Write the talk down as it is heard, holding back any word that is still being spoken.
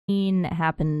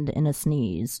happened in a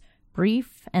sneeze,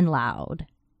 brief and loud.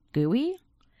 Gooey?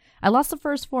 I lost the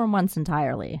first 4 months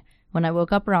entirely. When I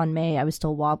woke up around May, I was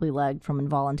still wobbly-legged from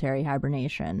involuntary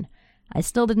hibernation. I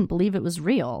still didn't believe it was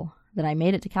real, that I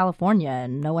made it to California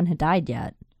and no one had died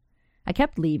yet. I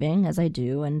kept leaving, as I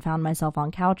do, and found myself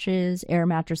on couches, air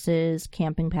mattresses,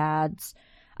 camping pads.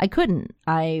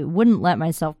 I wouldn't let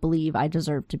myself believe I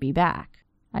deserved to be back.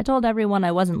 I told everyone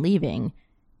I wasn't leaving,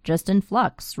 just in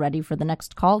flux, ready for the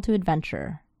next call to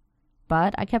adventure.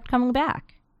 But I kept coming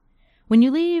back. When you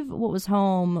leave what was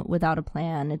home without a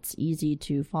plan, it's easy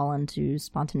to fall into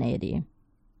spontaneity.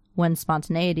 When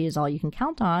spontaneity is all you can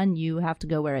count on, you have to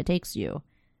go where it takes you.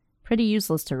 Pretty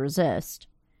useless to resist.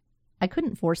 I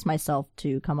couldn't force myself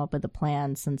to come up with a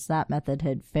plan since that method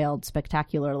had failed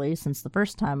spectacularly since the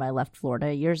first time I left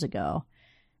Florida years ago.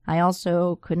 I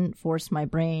also couldn't force my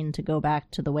brain to go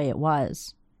back to the way it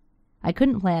was. I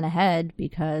couldn't plan ahead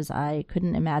because I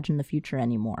couldn't imagine the future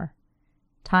anymore.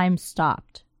 Time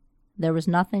stopped. There was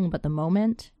nothing but the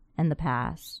moment and the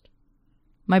past.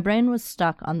 My brain was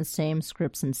stuck on the same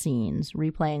scripts and scenes,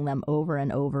 replaying them over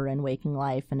and over in waking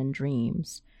life and in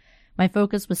dreams. My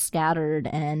focus was scattered,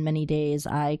 and many days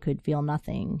I could feel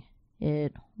nothing.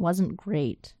 It wasn't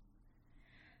great.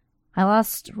 I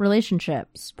lost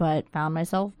relationships, but found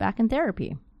myself back in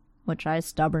therapy, which I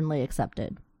stubbornly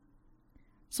accepted.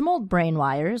 Some old brain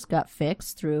wires got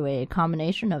fixed through a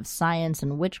combination of science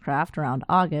and witchcraft around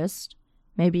August.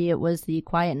 Maybe it was the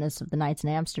quietness of the nights in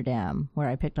Amsterdam, where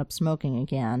I picked up smoking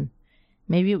again.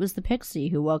 Maybe it was the pixie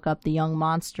who woke up the young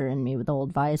monster in me with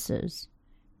old vices.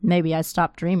 Maybe I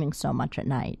stopped dreaming so much at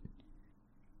night.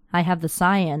 I have the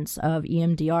science of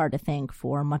EMDR to thank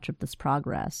for much of this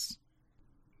progress.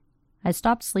 I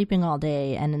stopped sleeping all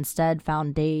day and instead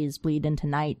found days bleed into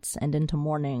nights and into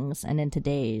mornings and into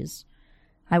days.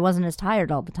 I wasn't as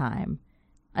tired all the time.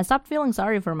 I stopped feeling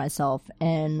sorry for myself,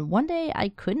 and one day I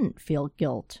couldn't feel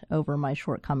guilt over my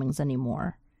shortcomings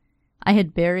anymore. I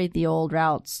had buried the old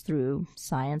routes through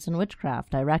science and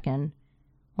witchcraft, I reckon.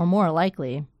 Or more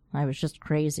likely, I was just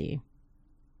crazy.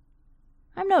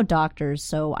 I'm no doctor,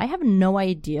 so I have no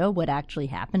idea what actually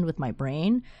happened with my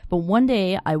brain, but one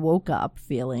day I woke up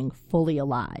feeling fully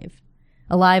alive.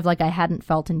 Alive like I hadn't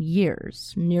felt in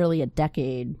years, nearly a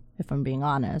decade, if I'm being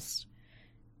honest.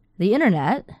 The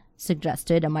internet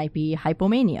suggested it might be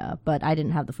hypomania, but I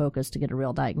didn't have the focus to get a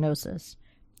real diagnosis.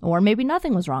 Or maybe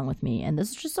nothing was wrong with me, and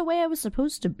this is just the way I was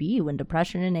supposed to be when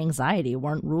depression and anxiety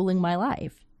weren't ruling my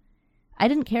life. I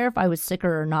didn't care if I was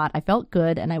sicker or not. I felt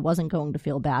good, and I wasn't going to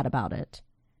feel bad about it.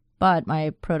 But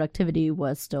my productivity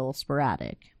was still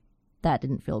sporadic. That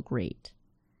didn't feel great.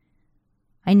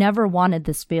 I never wanted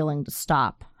this feeling to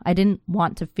stop. I didn't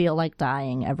want to feel like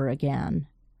dying ever again.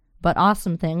 But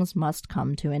awesome things must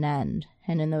come to an end,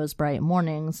 and in those bright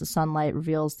mornings, the sunlight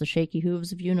reveals the shaky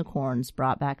hooves of unicorns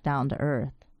brought back down to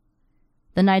earth.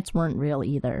 The nights weren't real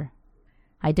either.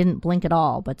 I didn't blink at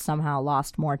all, but somehow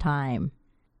lost more time.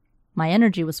 My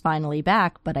energy was finally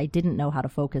back, but I didn't know how to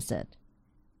focus it.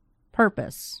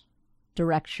 Purpose,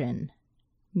 direction,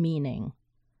 meaning.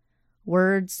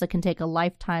 Words that can take a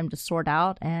lifetime to sort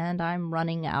out, and I'm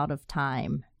running out of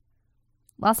time.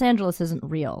 Los Angeles isn't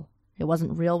real. It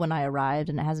wasn't real when I arrived,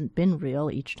 and it hasn't been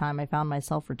real each time I found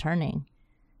myself returning.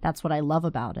 That's what I love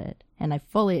about it, and I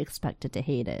fully expected to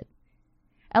hate it.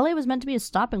 LA was meant to be a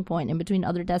stopping point in between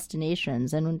other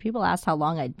destinations, and when people asked how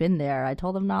long I'd been there, I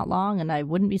told them not long, and I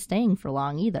wouldn't be staying for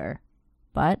long either.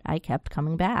 But I kept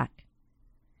coming back.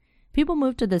 People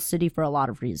move to this city for a lot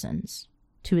of reasons.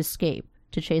 To escape,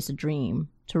 to chase a dream,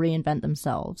 to reinvent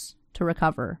themselves, to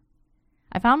recover.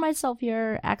 I found myself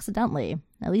here accidentally.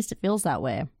 At least it feels that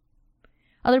way.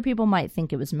 Other people might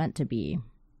think it was meant to be.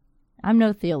 I'm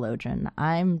no theologian.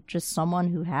 I'm just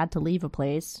someone who had to leave a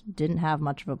place, didn't have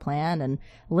much of a plan, and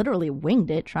literally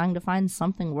winged it trying to find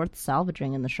something worth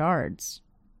salvaging in the shards.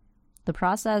 The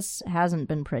process hasn't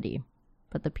been pretty,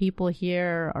 but the people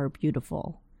here are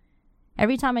beautiful.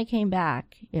 Every time I came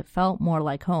back, it felt more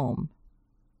like home.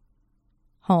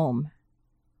 Home.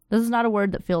 This is not a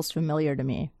word that feels familiar to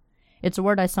me. It's a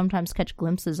word I sometimes catch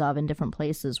glimpses of in different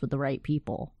places with the right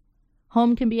people.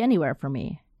 Home can be anywhere for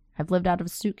me. I've lived out of a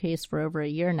suitcase for over a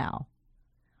year now.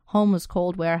 Home was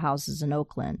cold warehouses in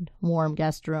Oakland, warm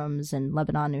guest rooms in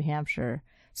Lebanon, New Hampshire,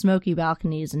 smoky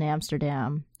balconies in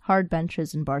Amsterdam, hard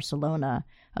benches in Barcelona,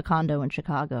 a condo in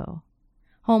Chicago.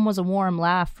 Home was a warm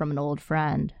laugh from an old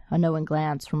friend, a knowing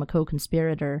glance from a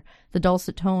co-conspirator, the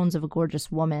dulcet tones of a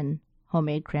gorgeous woman,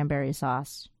 homemade cranberry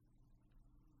sauce.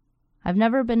 I've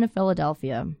never been to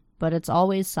Philadelphia, but it's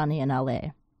always sunny in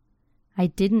LA. I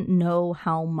didn't know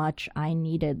how much I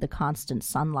needed the constant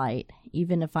sunlight,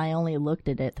 even if I only looked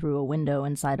at it through a window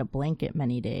inside a blanket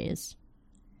many days.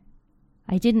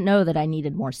 I didn't know that I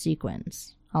needed more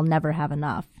sequins. I'll never have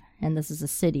enough, and this is a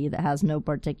city that has no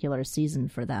particular season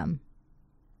for them.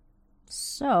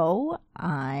 So,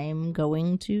 I'm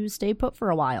going to stay put for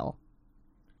a while.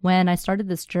 When I started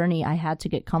this journey, I had to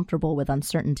get comfortable with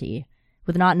uncertainty,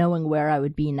 with not knowing where I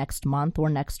would be next month or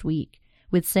next week,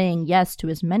 with saying yes to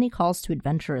as many calls to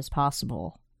adventure as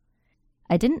possible.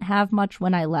 I didn't have much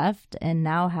when I left, and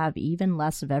now have even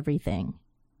less of everything.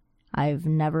 I've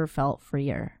never felt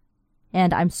freer.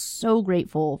 And I'm so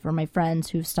grateful for my friends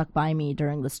who've stuck by me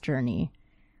during this journey.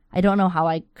 I don't know how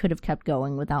I could have kept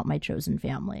going without my chosen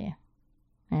family.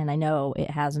 And I know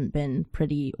it hasn't been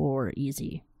pretty or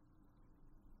easy.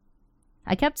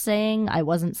 I kept saying I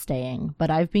wasn't staying,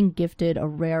 but I've been gifted a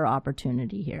rare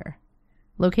opportunity here.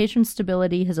 Location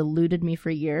stability has eluded me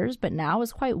for years, but now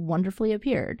has quite wonderfully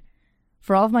appeared.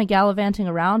 For all of my gallivanting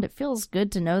around, it feels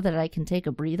good to know that I can take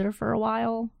a breather for a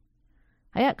while.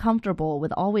 I got comfortable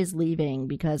with always leaving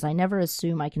because I never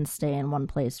assume I can stay in one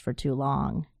place for too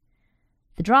long.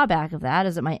 The drawback of that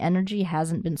is that my energy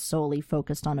hasn't been solely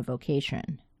focused on a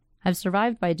vocation. I've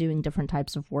survived by doing different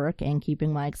types of work and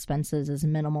keeping my expenses as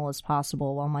minimal as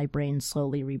possible while my brain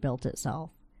slowly rebuilt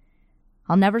itself.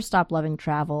 I'll never stop loving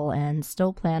travel and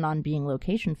still plan on being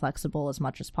location flexible as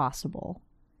much as possible.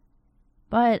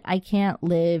 But I can't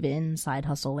live in side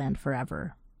hustle land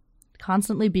forever.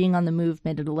 Constantly being on the move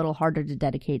made it a little harder to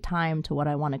dedicate time to what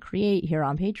I want to create here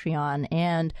on Patreon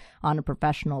and on a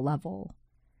professional level.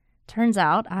 Turns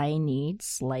out I need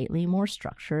slightly more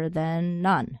structure than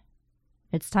none.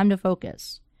 It's time to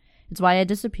focus. It's why I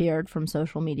disappeared from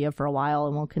social media for a while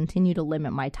and will continue to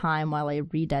limit my time while I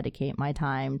rededicate my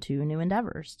time to new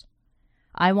endeavors.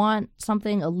 I want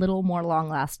something a little more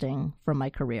long-lasting from my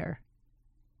career.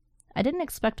 I didn't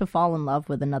expect to fall in love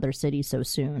with another city so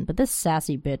soon, but this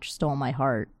sassy bitch stole my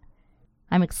heart.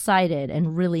 I'm excited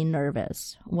and really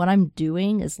nervous. What I'm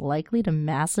doing is likely to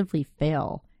massively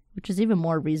fail, which is even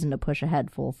more reason to push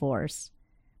ahead full force.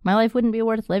 My life wouldn't be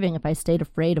worth living if I stayed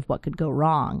afraid of what could go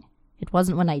wrong. It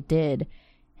wasn't when I did,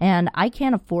 and I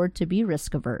can't afford to be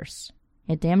risk-averse.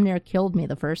 It damn near killed me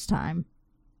the first time.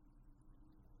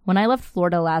 When I left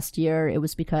Florida last year, it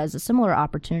was because a similar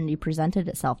opportunity presented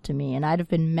itself to me, and I'd have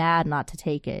been mad not to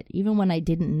take it, even when I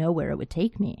didn't know where it would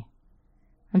take me.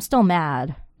 I'm still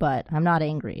mad, but I'm not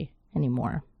angry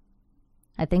anymore.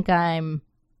 I think I'm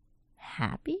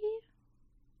happy?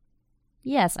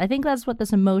 Yes, I think that's what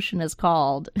this emotion is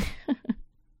called.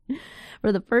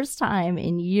 For the first time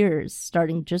in years,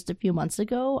 starting just a few months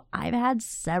ago, I've had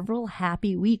several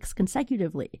happy weeks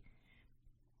consecutively.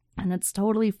 And it's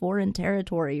totally foreign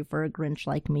territory for a Grinch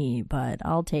like me, but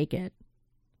I'll take it.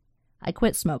 I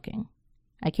quit smoking.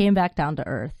 I came back down to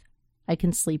earth. I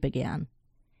can sleep again.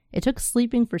 It took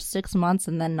sleeping for 6 months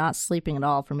and then not sleeping at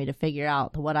all for me to figure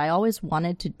out that what I always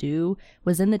wanted to do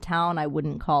was in the town I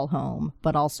wouldn't call home,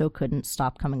 but also couldn't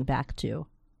stop coming back to.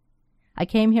 I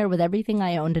came here with everything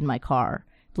I owned in my car,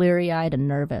 bleary-eyed and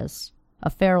nervous, a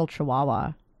feral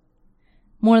chihuahua.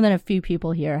 More than a few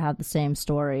people here have the same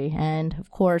story, and,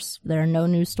 of course, there are no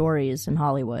new stories in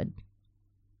Hollywood.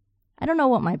 I don't know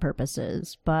what my purpose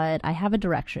is, but I have a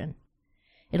direction.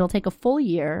 It'll take a full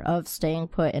year of staying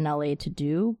put in LA to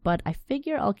do, but I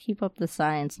figure I'll keep up the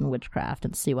science and witchcraft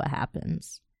and see what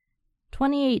happens.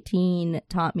 2018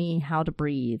 taught me how to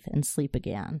breathe and sleep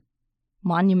again.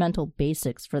 Monumental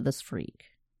basics for this freak.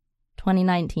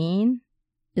 2019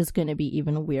 is going to be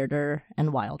even weirder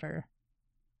and wilder.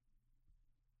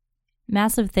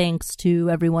 Massive thanks to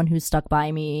everyone who stuck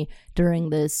by me during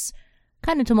this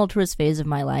kind of tumultuous phase of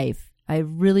my life. I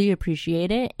really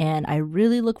appreciate it, and I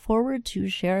really look forward to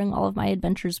sharing all of my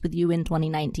adventures with you in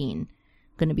 2019. I'm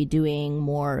going to be doing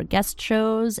more guest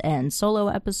shows and solo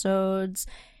episodes,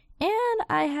 and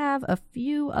I have a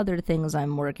few other things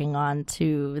I'm working on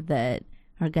too that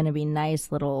are going to be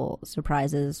nice little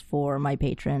surprises for my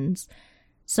patrons.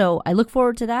 So I look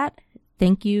forward to that.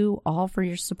 Thank you all for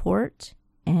your support,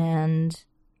 and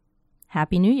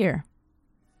Happy New Year.